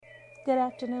Good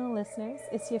afternoon, listeners.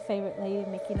 It's your favorite lady,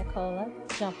 Nikki Nicola,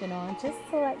 jumping on just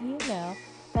to let you know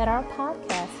that our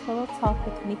podcast, Pillow Talk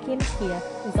with Nikki and Nakia,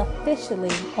 is officially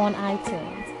on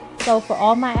iTunes. So for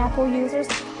all my Apple users,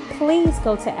 please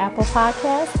go to Apple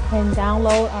Podcasts and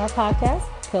download our podcast,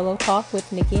 Pillow Talk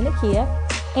with Nikki and Nakia.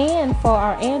 And for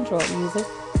our Android users,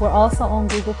 we're also on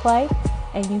Google Play.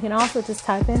 And you can also just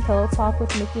type in Pillow Talk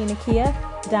with Nikki and Nakia,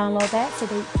 download that so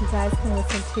that you guys can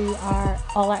listen to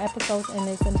all our episodes in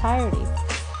its entirety.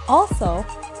 Also,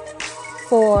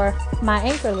 for my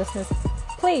Anchor listeners,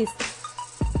 please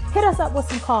hit us up with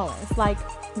some call-ins. Like,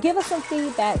 give us some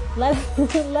feedback. Let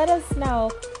us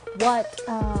know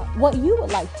what you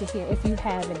would like to hear. If you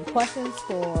have any questions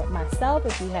for myself,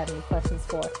 if you have any questions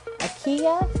for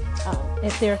Akia,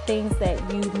 if there are things that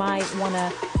you might want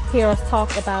to hear us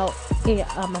talk about,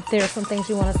 if there are some things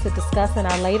you want us to discuss in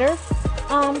our later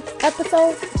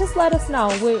episodes, just let us know.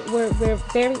 We're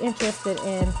very interested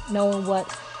in knowing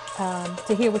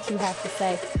to hear what you have to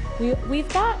say.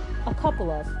 We've got a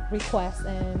couple of requests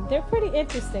and they're pretty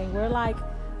interesting. We're like,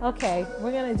 okay,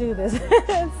 we're gonna do this.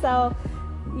 So,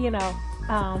 we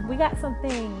got some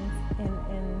things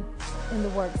in the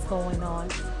works going on.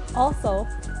 Also,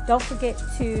 don't forget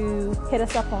to hit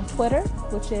us up on Twitter,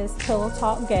 which is Pillow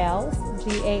Talk Gals,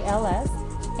 Gals,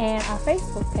 and our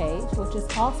Facebook page, which is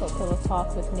also Pillow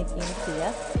Talk with Nikki and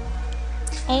Nakia.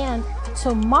 And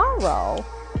tomorrow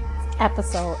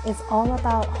episode is all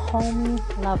about homie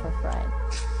lover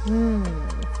friend.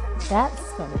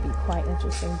 That's going to be quite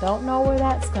interesting. Don't know where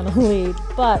that's going to lead,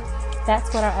 but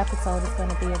that's what our episode is going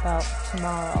to be about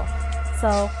tomorrow.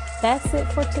 So that's it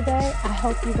for today. I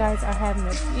hope you guys are having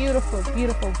a beautiful,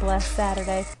 beautiful, blessed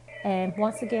Saturday. And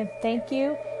once again, thank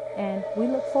you. And we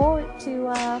look forward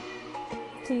to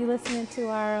you listening to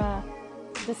our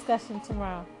discussion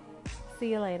tomorrow.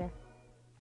 See you later.